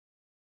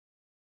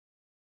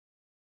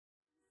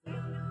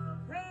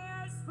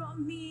for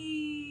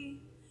me,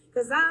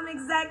 'cause I'm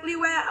exactly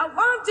where I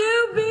want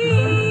to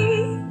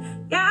be.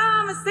 Yeah,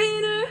 I'm a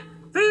sinner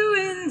through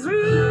and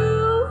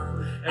through,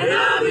 and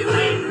I'll be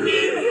waiting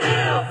in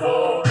hell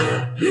for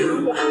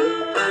you.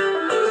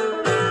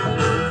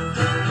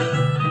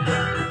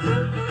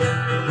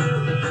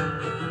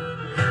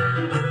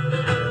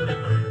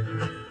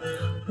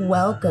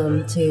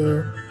 Welcome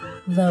to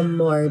the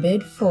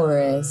Morbid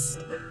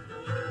Forest.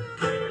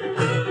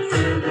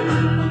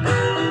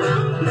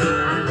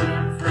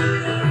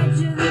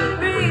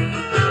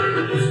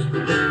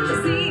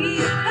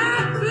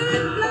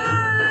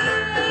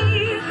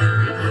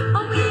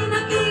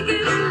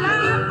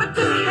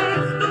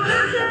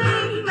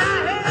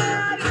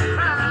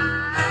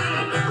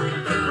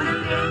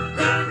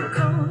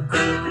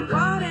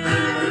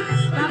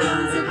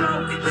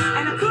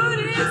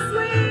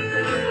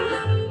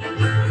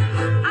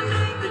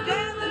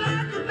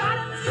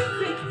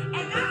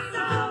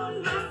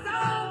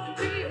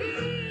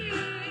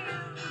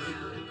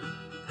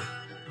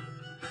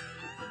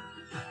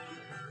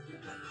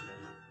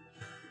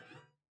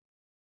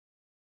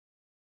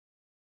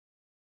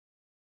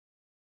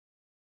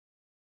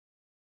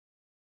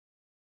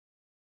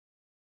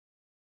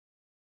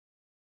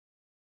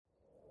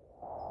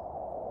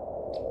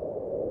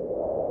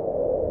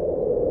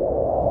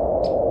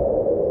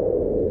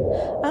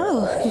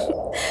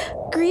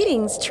 Oh,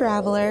 greetings,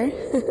 traveler.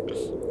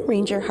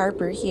 Ranger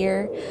Harper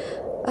here.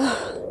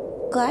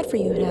 Glad for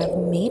you to have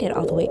made it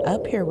all the way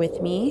up here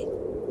with me.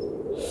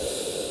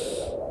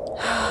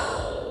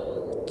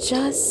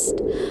 Just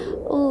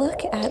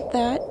look at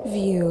that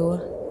view.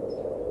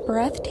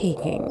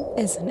 Breathtaking,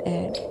 isn't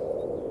it?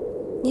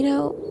 You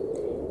know,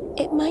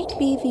 it might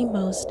be the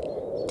most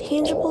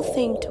tangible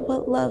thing to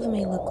what love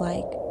may look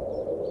like.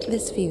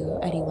 This view,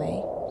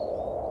 anyway.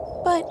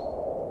 But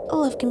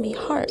love can be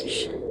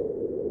harsh.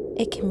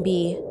 It can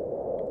be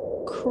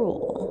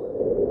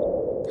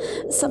cruel.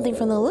 Something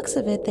from the looks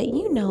of it that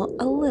you know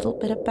a little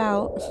bit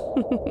about.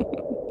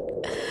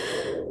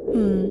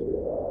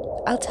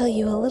 I'll tell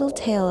you a little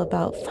tale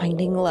about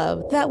finding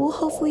love that will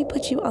hopefully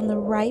put you on the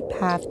right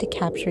path to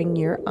capturing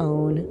your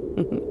own.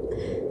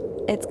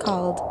 It's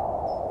called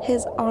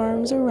His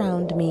Arms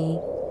Around Me.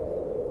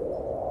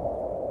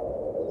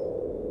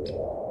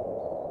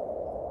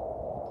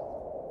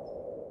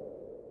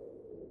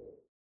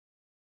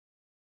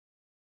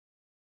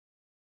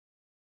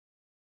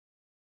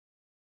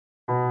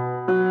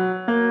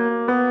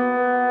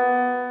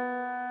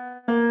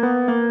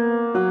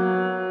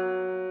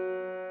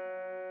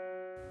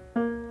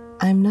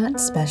 I'm not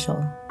special.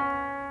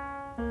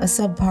 A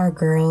subpar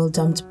girl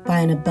dumped by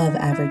an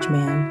above-average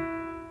man.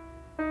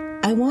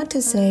 I want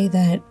to say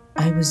that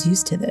I was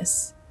used to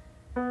this.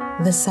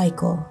 The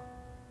cycle.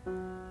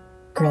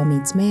 Girl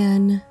meets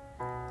man,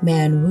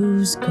 man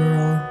woos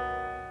girl,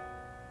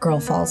 girl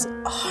falls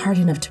hard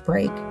enough to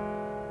break,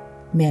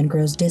 man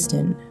grows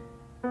distant,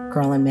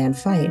 girl and man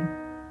fight,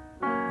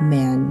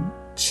 man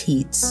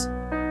cheats,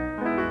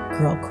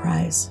 girl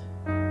cries.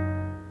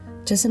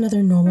 Just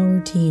another normal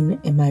routine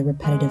in my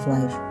repetitive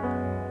life.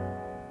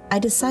 I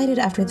decided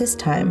after this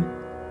time,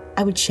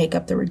 I would shake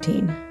up the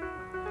routine.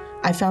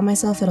 I found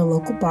myself at a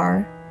local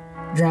bar,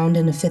 drowned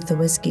in a fifth of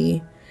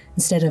whiskey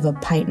instead of a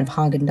pint of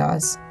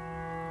Haagen-Dazs.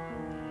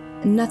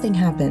 Nothing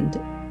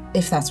happened,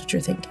 if that's what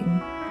you're thinking.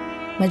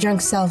 My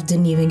drunk self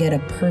didn't even get a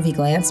pervy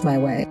glance my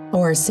way,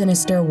 or a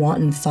sinister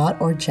wanton thought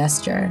or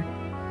gesture.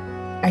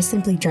 I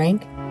simply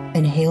drank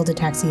and hailed a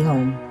taxi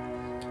home,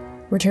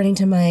 returning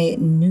to my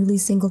newly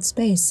singled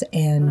space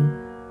and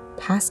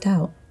passed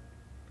out.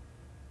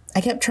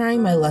 I kept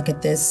trying my luck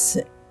at this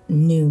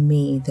new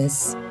me,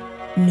 this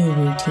new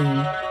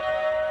routine.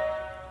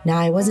 Now,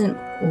 I wasn't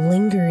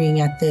lingering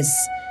at this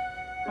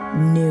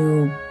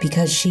new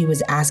because she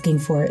was asking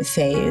for it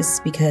phase,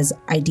 because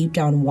I deep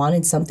down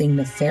wanted something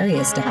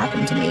nefarious to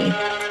happen to me.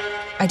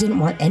 I didn't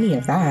want any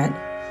of that.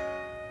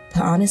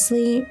 But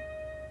honestly,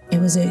 it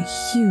was a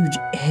huge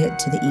hit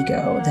to the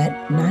ego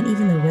that not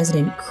even the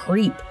resident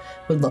creep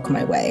would look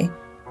my way.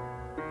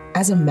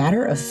 As a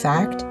matter of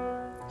fact,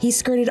 he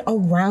skirted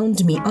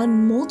around me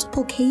on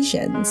multiple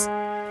occasions.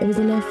 It was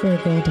enough for a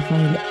girl to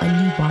find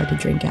a new bar to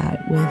drink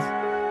at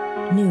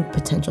with new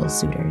potential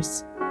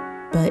suitors.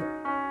 But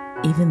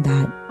even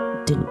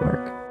that didn't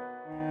work.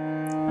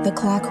 The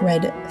clock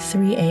read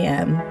 3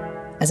 a.m.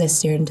 as I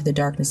stared into the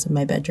darkness of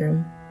my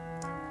bedroom.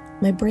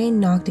 My brain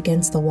knocked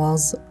against the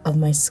walls of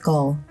my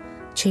skull,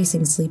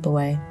 chasing sleep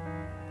away.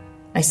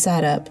 I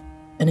sat up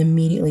and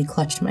immediately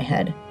clutched my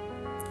head.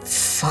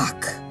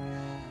 Fuck.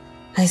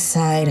 I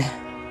sighed.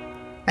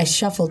 I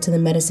shuffled to the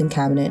medicine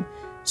cabinet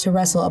to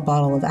wrestle a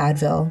bottle of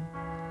Advil.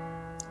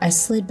 I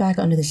slid back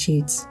under the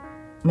sheets,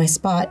 my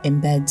spot in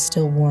bed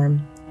still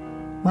warm.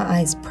 My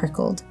eyes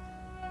prickled,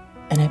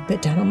 and I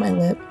bit down on my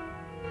lip,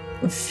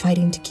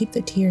 fighting to keep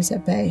the tears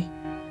at bay.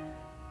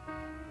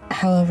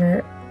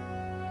 However,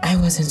 I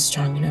wasn't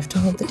strong enough to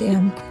hold the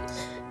dam.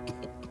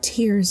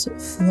 Tears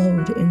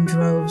flowed in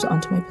droves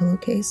onto my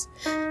pillowcase,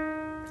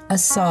 a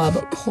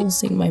sob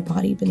pulsing my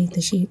body beneath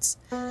the sheets.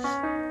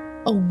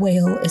 A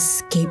wail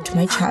escaped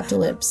my chapped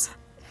lips,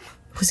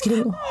 It was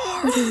getting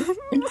harder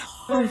and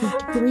harder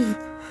to breathe.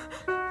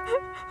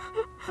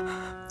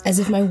 As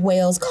if my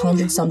wails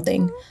conjured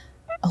something,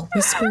 a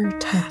whisper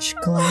touch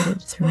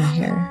glided through my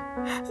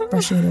hair,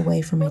 brushing it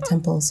away from my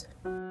temples.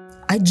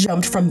 I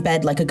jumped from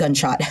bed like a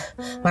gunshot,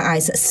 my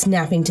eyes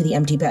snapping to the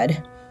empty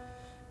bed.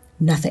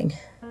 Nothing.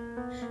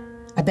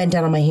 I bent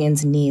down on my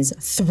hands and knees,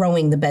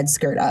 throwing the bed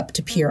skirt up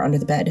to peer under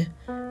the bed.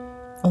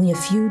 Only a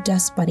few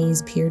dust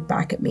bunnies peered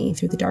back at me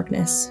through the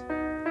darkness.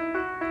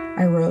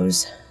 I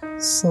rose,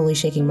 slowly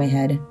shaking my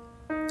head.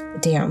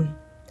 Damn,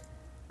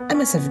 I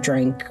must have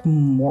drank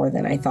more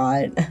than I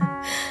thought.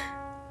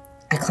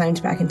 I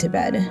climbed back into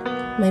bed,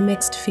 my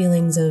mixed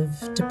feelings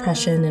of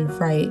depression and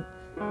fright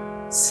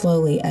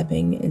slowly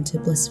ebbing into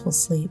blissful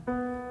sleep.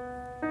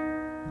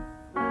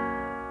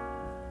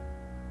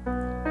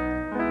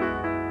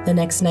 The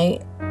next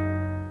night,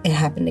 it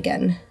happened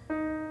again.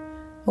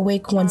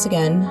 Awake once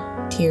again,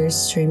 tears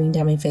streaming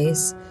down my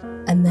face,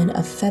 and then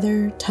a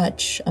feather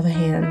touch of a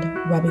hand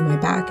rubbing my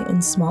back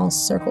in small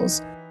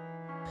circles.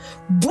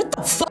 What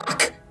the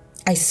fuck?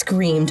 I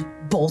screamed,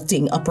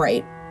 bolting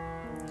upright.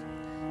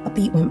 A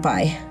beat went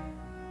by.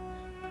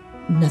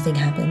 Nothing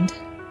happened.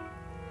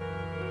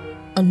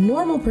 A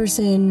normal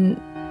person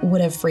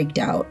would have freaked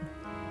out,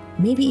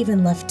 maybe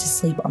even left to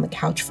sleep on the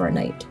couch for a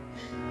night,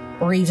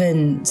 or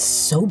even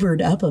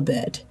sobered up a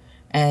bit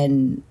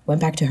and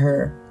went back to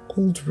her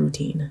old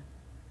routine.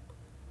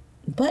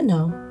 But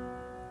no,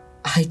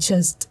 I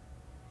just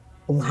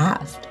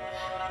laughed.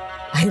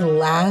 I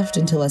laughed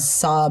until a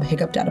sob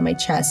hiccuped out of my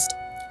chest.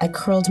 I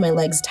curled my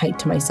legs tight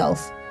to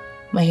myself,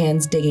 my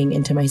hands digging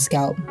into my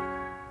scalp.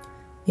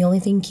 The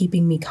only thing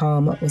keeping me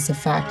calm was the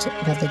fact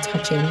that the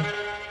touching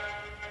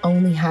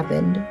only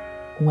happened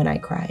when I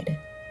cried.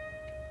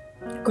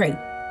 Great,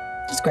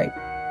 just great.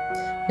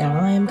 Now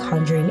I am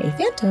conjuring a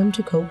phantom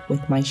to cope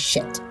with my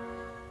shit,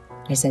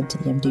 I said to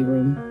the empty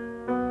room.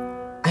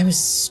 I was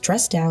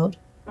stressed out,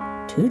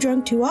 too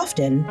drunk too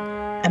often,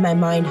 and my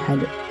mind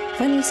had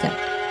finally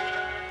snapped.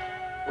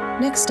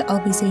 Next,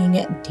 I'll be seeing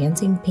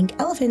dancing pink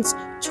elephants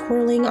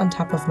twirling on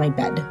top of my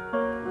bed.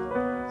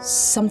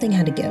 Something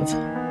had to give.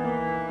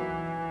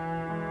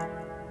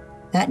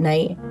 That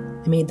night,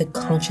 I made the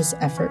conscious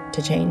effort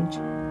to change,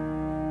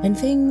 and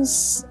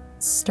things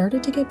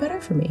started to get better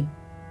for me.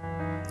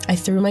 I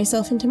threw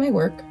myself into my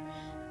work,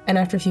 and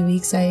after a few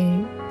weeks,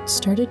 I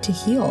started to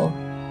heal.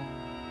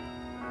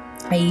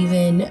 I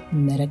even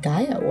met a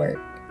guy at work.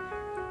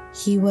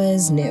 He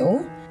was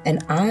new,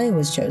 and I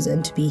was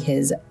chosen to be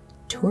his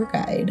tour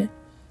guide.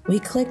 We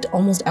clicked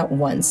almost at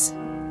once,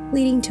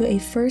 leading to a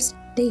first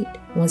date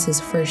once his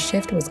first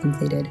shift was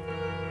completed.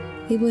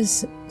 He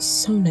was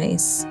so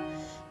nice.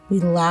 We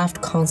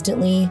laughed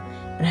constantly,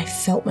 and I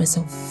felt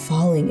myself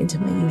falling into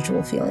my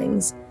usual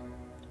feelings.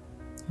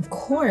 Of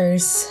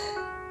course,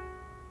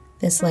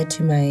 this led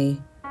to my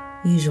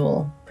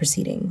usual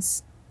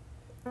proceedings.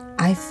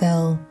 I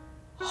fell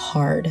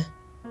hard.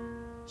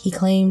 He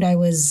claimed I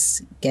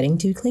was getting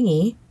too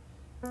clingy.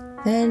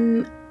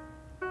 Then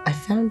I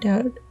found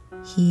out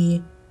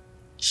he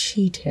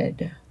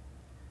cheated.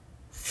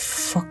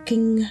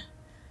 Fucking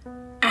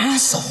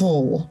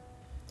asshole.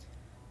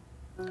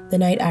 The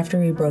night after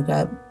we broke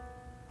up,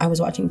 I was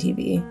watching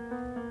TV.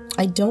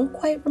 I don't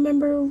quite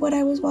remember what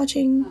I was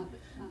watching,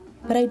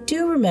 but I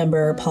do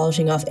remember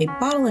polishing off a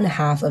bottle and a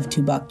half of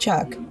 2-Buck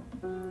Chuck.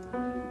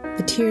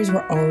 The tears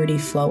were already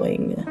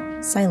flowing,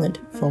 silent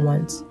for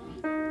once.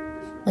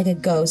 Like a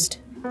ghost,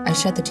 I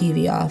shut the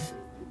TV off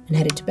and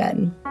headed to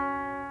bed.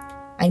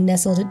 I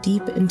nestled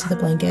deep into the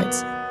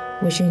blankets,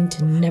 wishing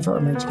to never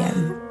emerge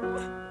again.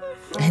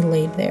 I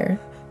laid there,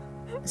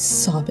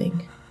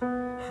 sobbing,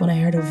 when I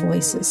heard a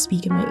voice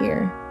speak in my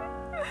ear.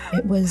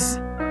 It was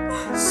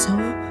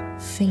so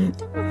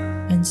faint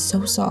and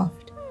so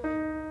soft.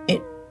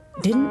 It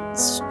didn't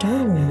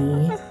startle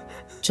me,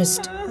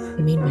 just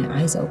made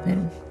my eyes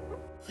open.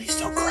 Please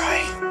don't cry.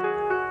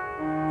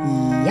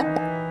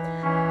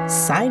 Yep.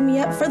 Sign me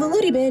up for the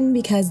Loody Bin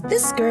because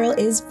this girl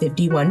is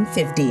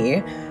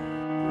 5150.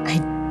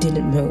 I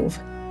didn't move.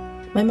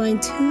 My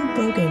mind too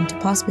broken to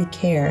possibly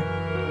care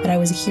that I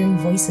was hearing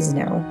voices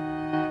now.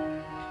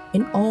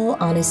 In all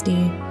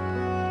honesty,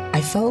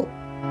 I felt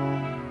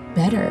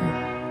better,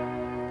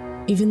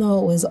 even though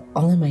it was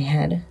all in my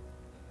head.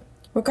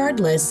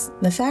 Regardless,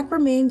 the fact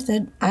remained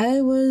that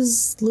I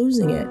was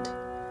losing it.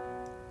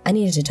 I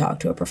needed to talk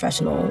to a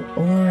professional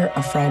or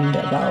a friend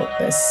about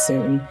this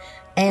soon,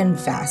 and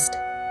fast.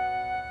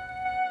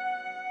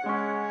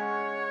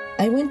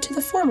 I went to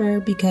the former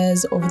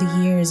because over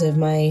the years of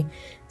my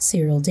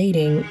serial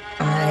dating,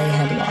 I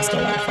had lost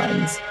a lot of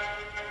friends.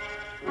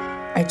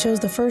 I chose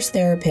the first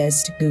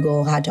therapist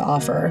Google had to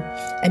offer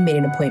and made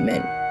an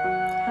appointment.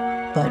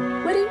 But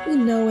wouldn't you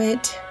know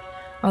it,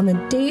 on the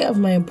day of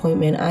my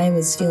appointment, I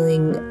was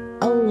feeling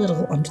a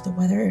little under the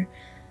weather.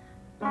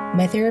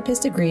 My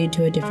therapist agreed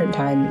to a different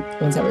time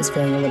once I was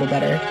feeling a little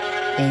better,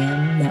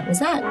 and that was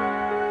that.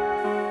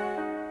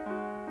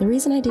 The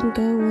reason I didn't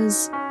go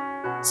was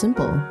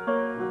simple.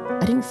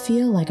 I didn't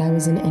feel like I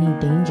was in any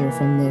danger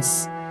from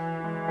this,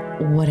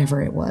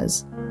 whatever it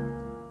was.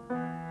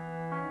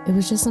 It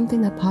was just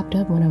something that popped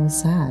up when I was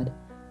sad.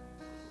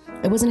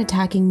 It wasn't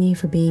attacking me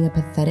for being a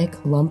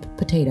pathetic lump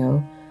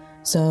potato,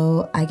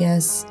 so I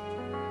guess,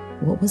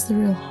 what was the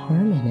real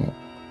harm in it?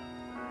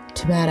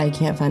 Too bad I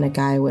can't find a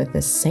guy with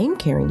the same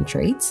caring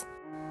traits.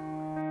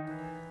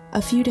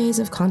 A few days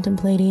of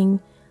contemplating,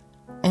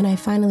 and I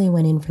finally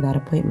went in for that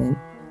appointment,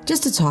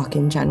 just to talk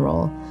in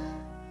general.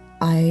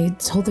 I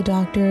told the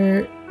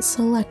doctor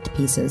select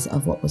pieces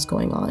of what was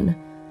going on,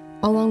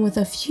 along with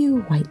a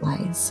few white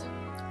lies,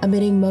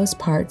 omitting most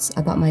parts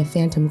about my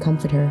phantom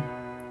comforter.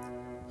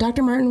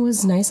 Dr. Martin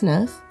was nice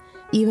enough,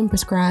 even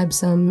prescribed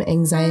some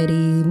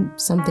anxiety,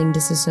 something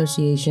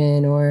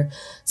disassociation, or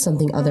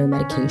something other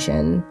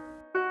medication.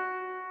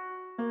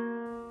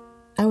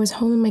 I was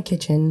home in my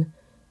kitchen,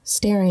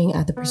 staring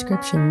at the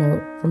prescription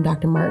note from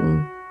Dr.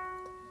 Martin.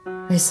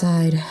 I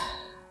sighed,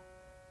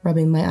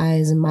 rubbing my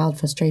eyes in mild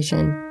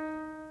frustration.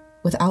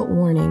 Without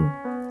warning,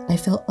 I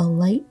felt a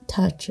light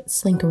touch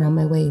slink around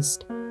my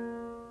waist.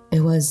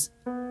 It was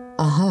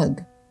a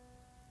hug.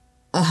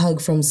 A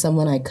hug from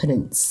someone I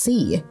couldn't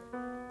see.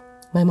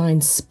 My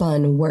mind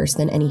spun worse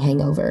than any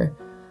hangover.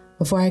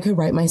 Before I could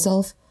right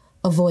myself,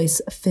 a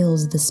voice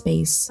fills the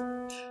space.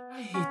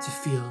 I hate to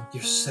feel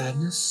your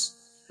sadness.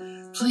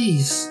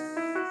 Please,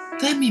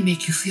 let me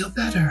make you feel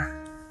better.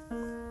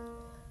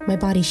 My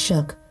body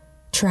shook,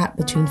 trapped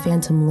between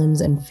phantom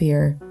limbs and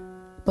fear,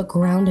 but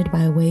grounded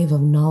by a wave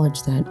of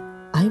knowledge that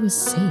I was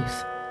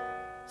safe.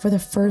 For the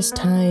first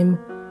time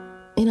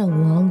in a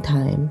long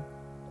time,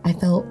 I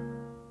felt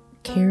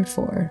cared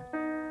for.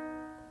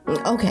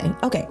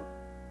 Okay,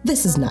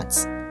 this is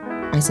nuts,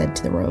 I said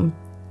to the room.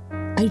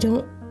 I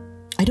don't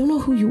know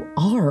who you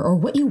are or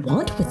what you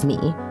want with me.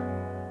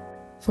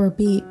 For a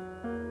beat,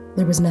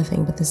 there was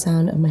nothing but the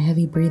sound of my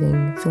heavy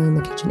breathing filling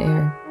the kitchen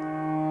air.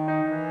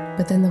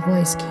 But then the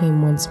voice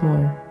came once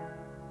more.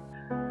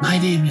 My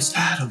name is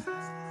Adam,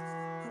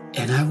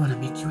 and I want to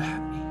make you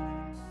happy.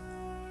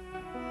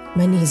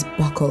 My knees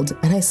buckled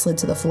and I slid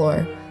to the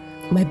floor,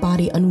 my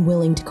body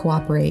unwilling to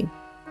cooperate.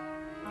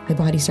 My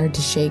body started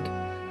to shake,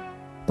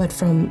 but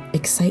from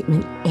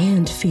excitement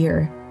and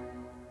fear,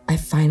 I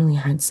finally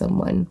had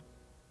someone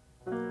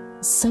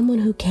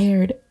who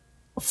cared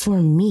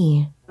for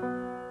me.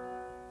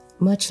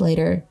 Much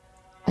later,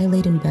 I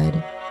laid in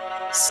bed,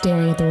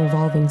 staring at the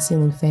revolving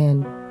ceiling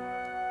fan.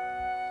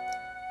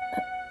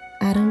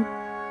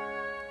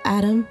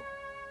 Adam,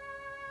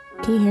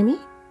 can you hear me?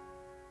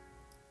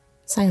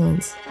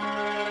 Silence.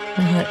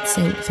 My heart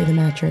sank through the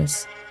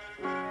mattress,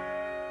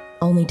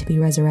 only to be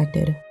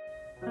resurrected.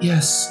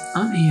 Yes,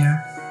 I'm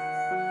here.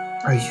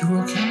 Are you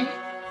okay?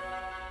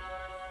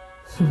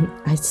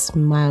 I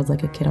smiled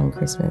like a kid on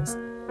Christmas.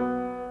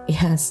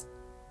 Yes,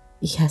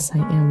 I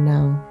am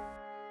now.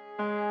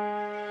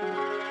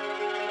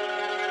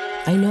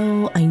 I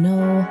know,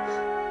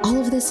 all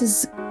of this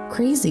is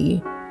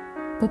crazy,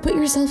 but put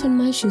yourself in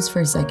my shoes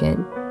for a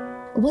second.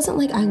 It wasn't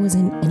like I was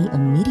in any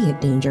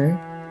immediate danger.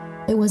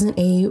 It wasn't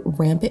a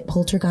rampant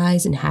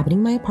poltergeist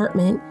inhabiting my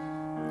apartment.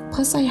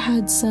 Plus, I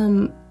had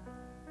someone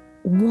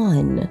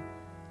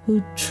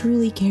who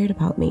truly cared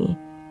about me.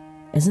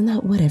 Isn't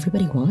that what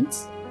everybody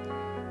wants?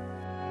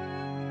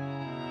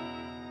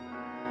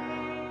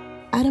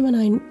 Adam and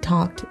I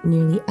talked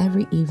nearly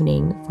every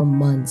evening for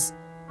months,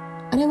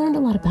 and I learned a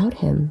lot about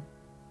him.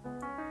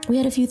 We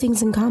had a few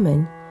things in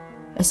common,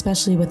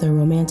 especially with a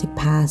romantic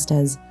past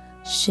as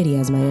shitty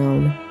as my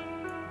own.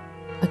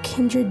 A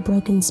kindred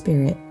broken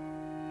spirit.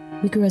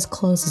 We grew as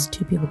close as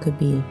two people could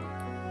be.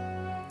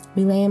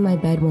 We lay in my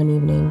bed one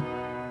evening,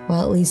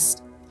 well, at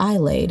least I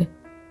laid,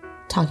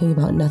 talking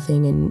about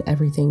nothing and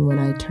everything when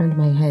I turned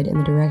my head in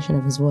the direction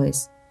of his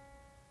voice.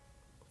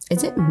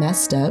 Is it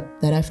messed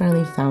up that I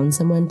finally found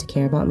someone to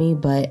care about me,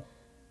 but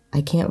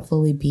I can't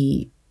fully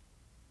be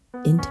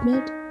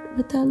intimate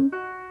with them?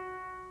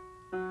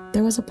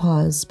 There was a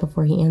pause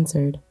before he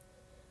answered,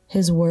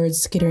 his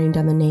words skittering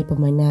down the nape of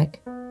my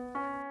neck.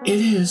 It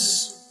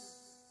is,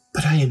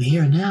 but I am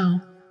here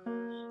now,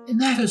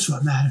 and that is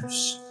what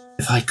matters.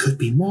 If I could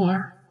be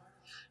more,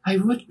 I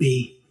would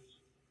be.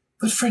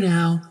 But for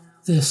now,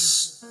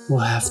 this will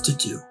have to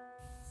do.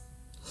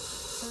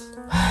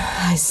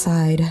 I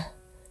sighed,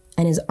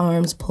 and his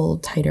arms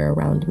pulled tighter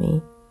around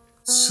me.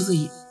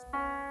 Sleep.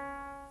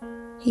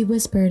 He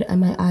whispered,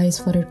 and my eyes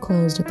fluttered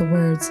closed at the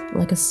words,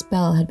 like a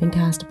spell had been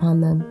cast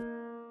upon them.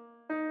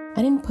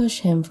 I didn't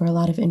push him for a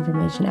lot of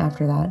information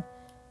after that,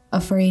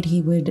 afraid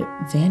he would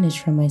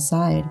vanish from my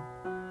side,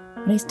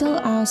 but I still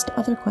asked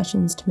other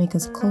questions to make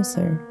us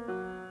closer.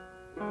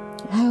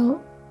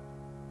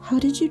 How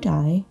did you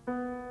die?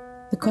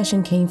 The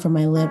question came from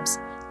my lips,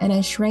 and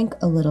I shrank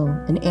a little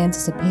in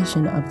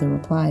anticipation of the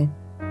reply.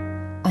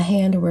 A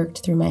hand worked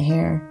through my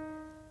hair,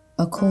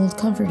 a cold,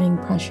 comforting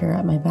pressure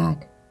at my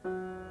back.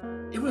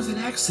 It was an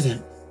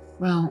accident.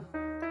 Well,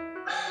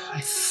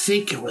 I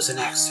think it was an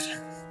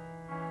accident.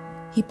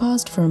 He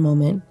paused for a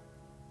moment,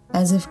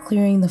 as if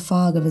clearing the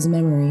fog of his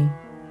memory.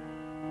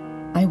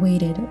 I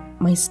waited,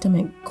 my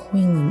stomach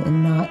coiling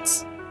in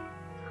knots.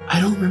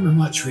 I don't remember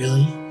much,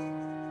 really.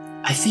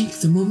 I think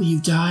the moment you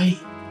die,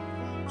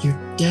 your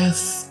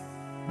death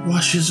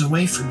washes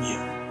away from you,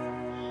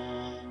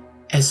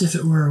 as if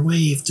it were a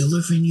wave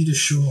delivering you to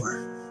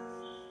shore.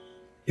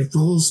 It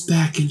rolls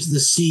back into the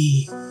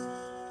sea,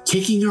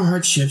 taking your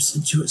hardships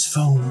into its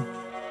foam.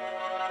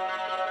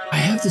 I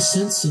have the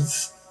sense of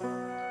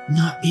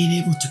not being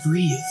able to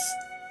breathe,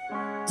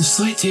 the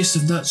slight taste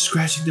of nuts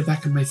scratching the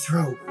back of my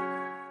throat,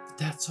 but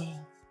that's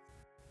all.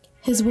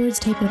 His words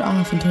tapered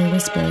off into a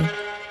whisper,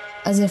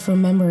 as if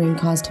remembering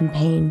caused him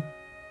pain.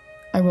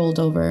 I rolled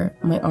over,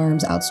 my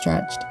arms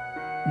outstretched.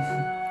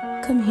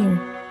 Come here.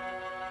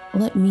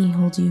 Let me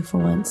hold you for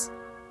once.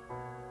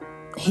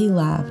 He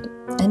laughed,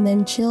 and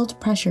then chilled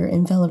pressure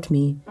enveloped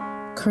me,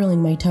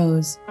 curling my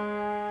toes.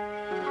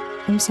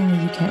 I'm sorry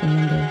you can't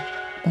remember,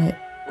 but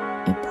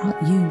it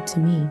brought you to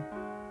me.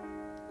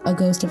 A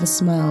ghost of a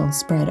smile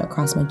spread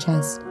across my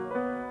chest.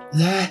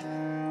 That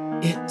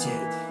it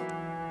did.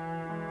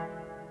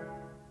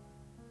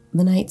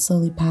 The night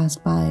slowly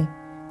passed by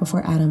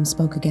before Adam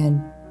spoke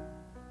again.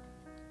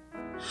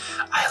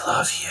 I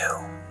love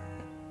you.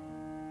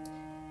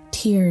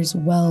 Tears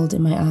welled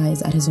in my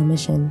eyes at his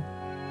omission.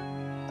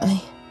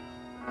 I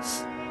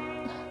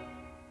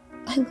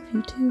love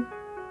you too.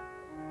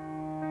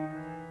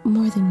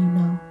 More than you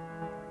know.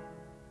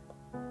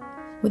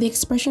 With the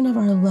expression of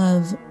our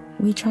love,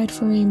 we tried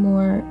for a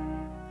more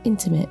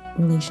intimate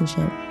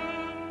relationship.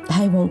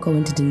 I won't go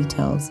into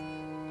details,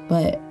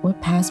 but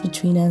what passed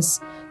between us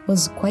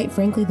was quite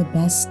frankly the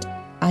best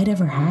I'd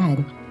ever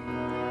had.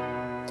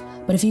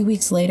 But a few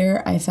weeks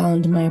later, I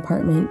found my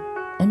apartment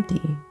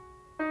empty.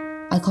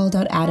 I called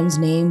out Adam's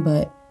name,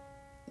 but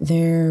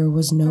there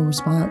was no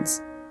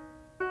response.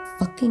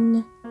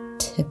 Fucking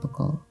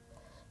typical.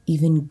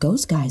 Even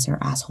ghost guys are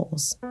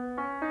assholes.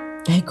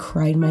 I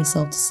cried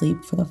myself to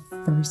sleep for the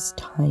first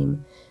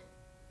time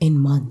in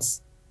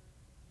months.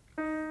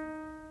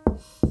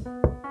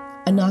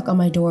 A knock on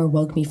my door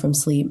woke me from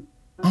sleep.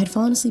 I had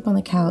fallen asleep on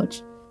the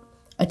couch.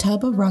 A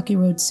tub of Rocky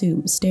Road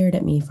soup stared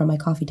at me from my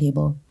coffee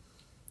table.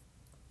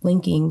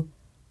 Blinking,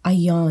 I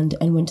yawned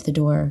and went to the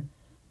door,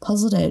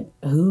 puzzled at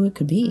who it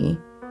could be.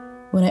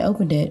 When I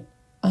opened it,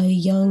 a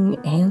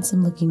young,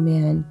 handsome-looking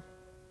man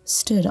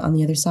stood on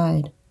the other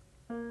side.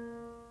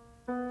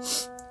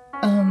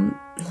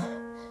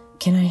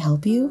 Can I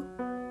help you?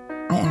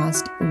 I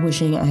asked,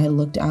 wishing I had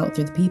looked out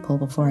through the peephole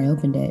before I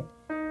opened it.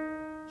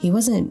 He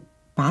wasn't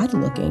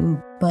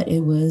bad-looking, but it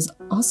was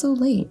also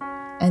late,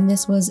 and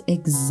this was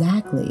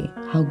exactly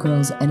how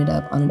girls ended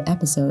up on an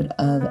episode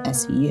of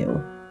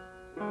SVU.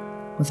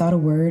 Without a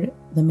word,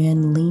 the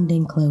man leaned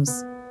in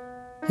close,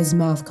 his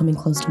mouth coming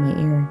close to my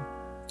ear.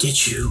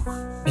 Did you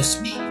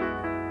miss me?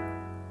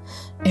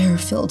 Air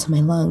filled to my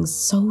lungs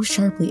so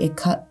sharply it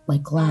cut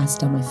like glass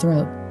down my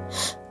throat.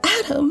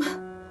 Adam!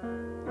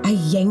 I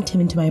yanked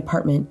him into my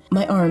apartment,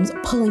 my arms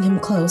pulling him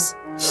close.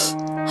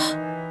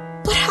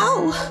 But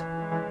how?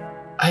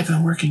 I've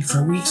been working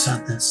for weeks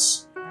on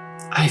this.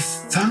 I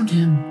found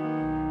him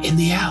in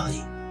the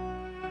alley.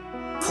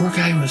 Poor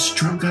guy was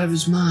drunk out of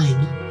his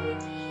mind.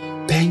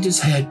 Banged his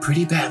head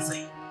pretty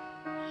badly.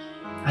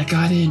 I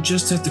got in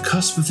just at the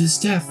cusp of his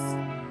death,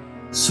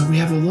 so we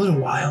have a little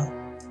while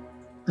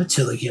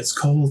until it gets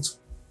cold.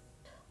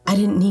 I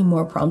didn't need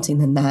more prompting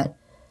than that.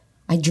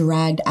 I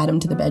dragged Adam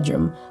to the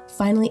bedroom,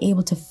 finally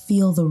able to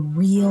feel the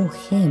real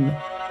him.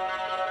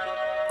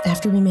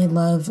 After we made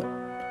love,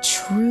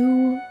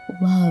 true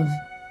love,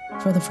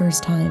 for the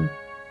first time,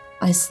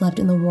 I slept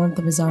in the warmth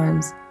of his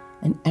arms,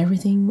 and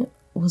everything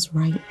was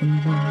right in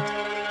the world.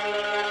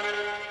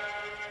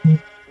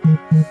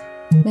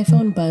 My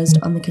phone buzzed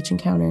on the kitchen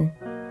counter,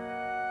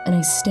 and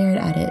I stared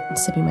at it,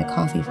 sipping my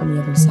coffee from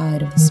the other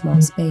side of the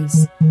small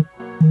space.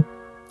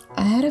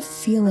 I had a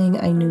feeling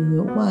I knew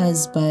who it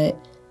was, but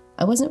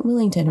I wasn't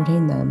willing to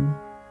entertain them.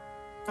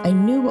 I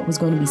knew what was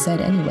going to be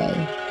said anyway.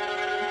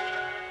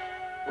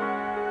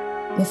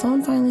 The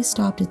phone finally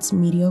stopped its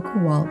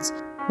mediocre waltz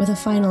with a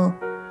final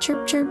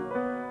chirp chirp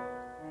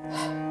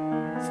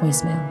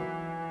voicemail.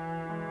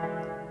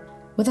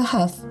 With a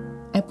huff,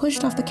 I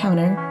pushed off the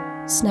counter,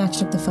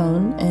 snatched up the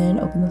phone, and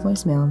opened the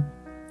voicemail,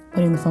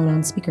 putting the phone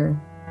on speaker.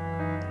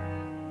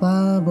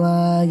 Blah,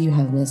 blah, you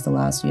have missed the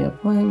last few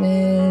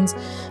appointments.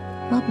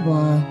 Blah, blah,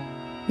 blah.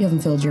 You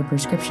haven't filled your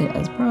prescription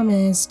as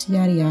promised.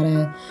 Yada,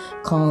 yada.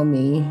 Call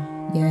me.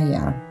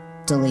 Yeah.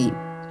 Delete.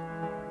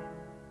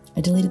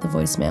 I deleted the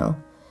voicemail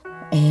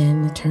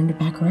and turned it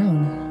back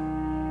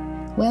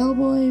around. Well,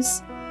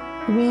 boys,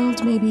 the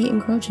world may be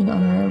encroaching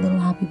on our little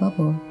happy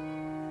bubble.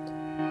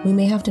 We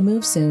may have to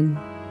move soon.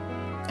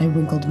 I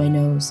wrinkled my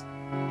nose,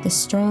 the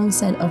strong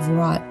scent of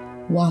rot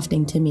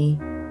wafting to me.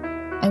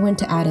 I went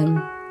to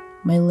Adam,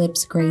 my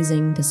lips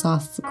grazing the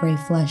soft gray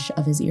flesh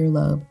of his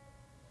earlobe.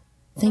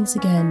 Thanks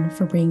again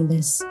for bringing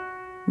this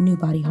new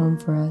body home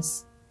for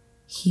us.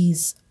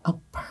 He's a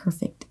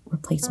perfect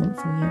replacement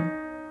for you.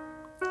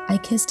 I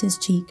kissed his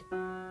cheek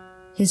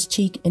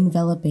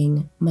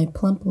enveloping my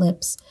plump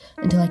lips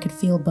until I could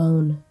feel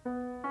bone.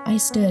 I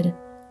stood,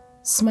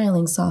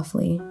 smiling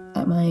softly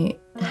at my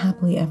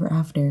happily ever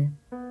after.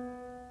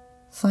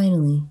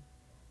 Finally,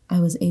 I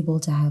was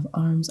able to have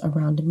arms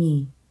around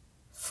me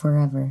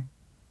forever.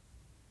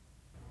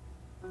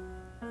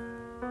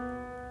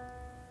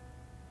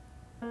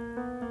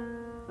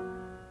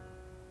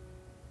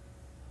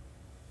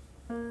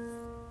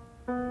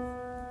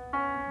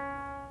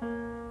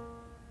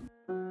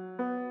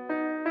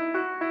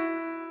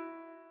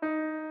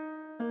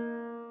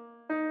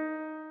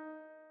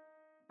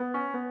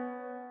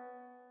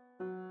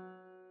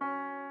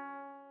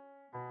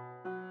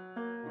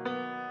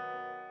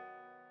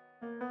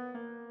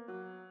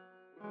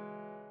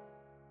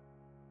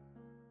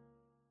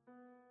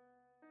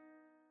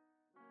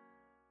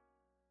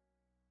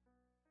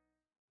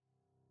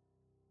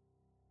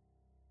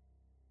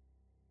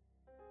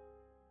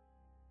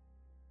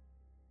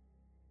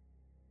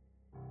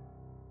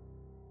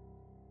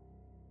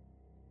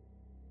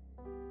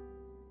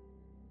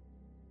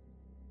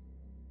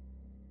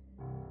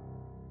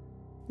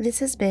 This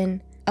has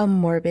been a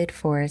Morbid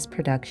Forest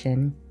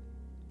production.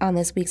 On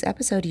this week's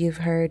episode, you've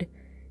heard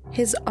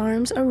His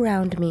Arms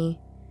Around Me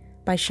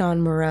by Sean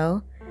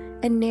Moreau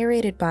and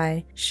narrated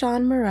by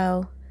Sean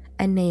Moreau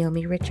and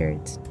Naomi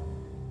Richards.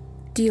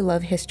 Do you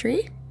love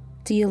history?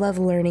 Do you love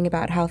learning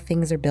about how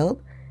things are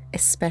built,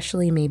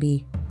 especially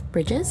maybe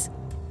bridges?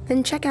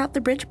 Then check out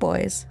the Bridge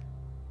Boys.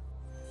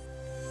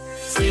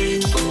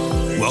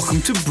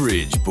 Welcome to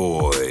Bridge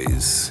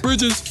Boys.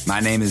 Bridges.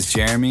 My name is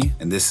Jeremy,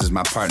 and this is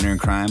my partner in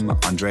crime,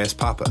 Andreas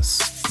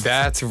Papas.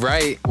 That's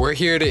right. We're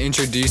here to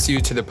introduce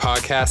you to the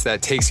podcast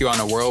that takes you on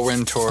a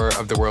whirlwind tour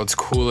of the world's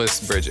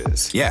coolest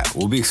bridges. Yeah,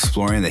 we'll be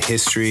exploring the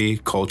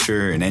history,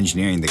 culture, and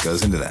engineering that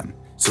goes into them.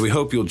 So we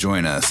hope you'll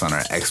join us on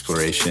our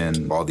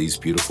exploration of all these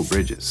beautiful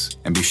bridges.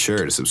 And be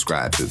sure to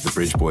subscribe to the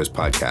Bridge Boys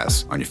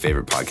podcast on your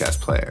favorite podcast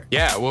player.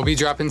 Yeah, we'll be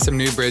dropping some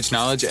new bridge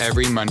knowledge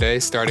every Monday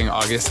starting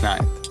August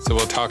 9th. So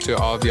we'll talk to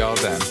all of y'all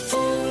then.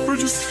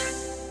 Bridges.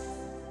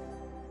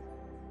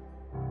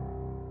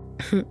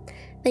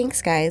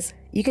 Thanks, guys.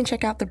 You can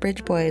check out the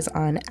Bridge Boys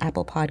on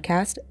Apple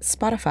Podcast,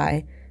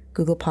 Spotify,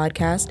 Google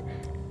Podcast,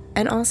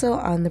 and also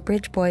on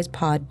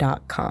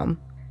thebridgeboyspod.com.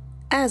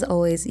 As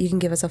always, you can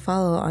give us a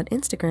follow on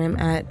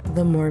Instagram at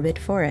The Morbid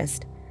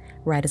Forest.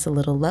 Write us a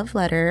little love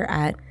letter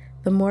at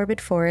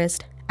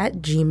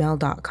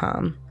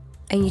themorbidforest@gmail.com.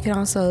 And you can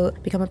also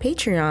become a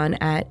Patreon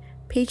at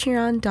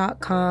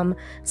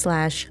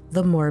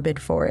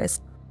patreon.com/themorbidforest.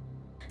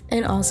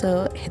 And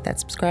also hit that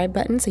subscribe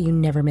button so you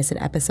never miss an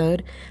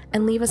episode,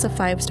 and leave us a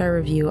 5-star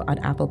review on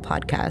Apple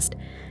Podcast.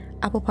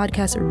 Apple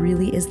Podcast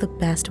really is the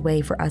best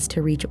way for us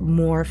to reach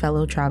more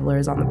fellow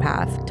travelers on the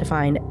path to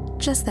find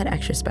just that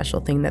extra special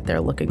thing that they're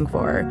looking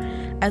for,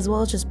 as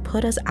well as just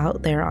put us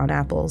out there on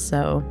Apple.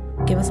 So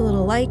give us a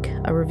little like,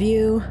 a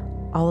review,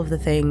 all of the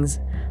things.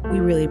 We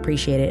really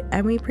appreciate it,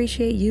 and we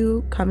appreciate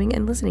you coming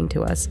and listening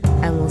to us.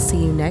 And we'll see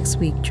you next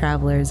week,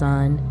 travelers,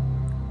 on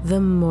The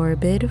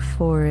Morbid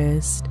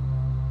Forest.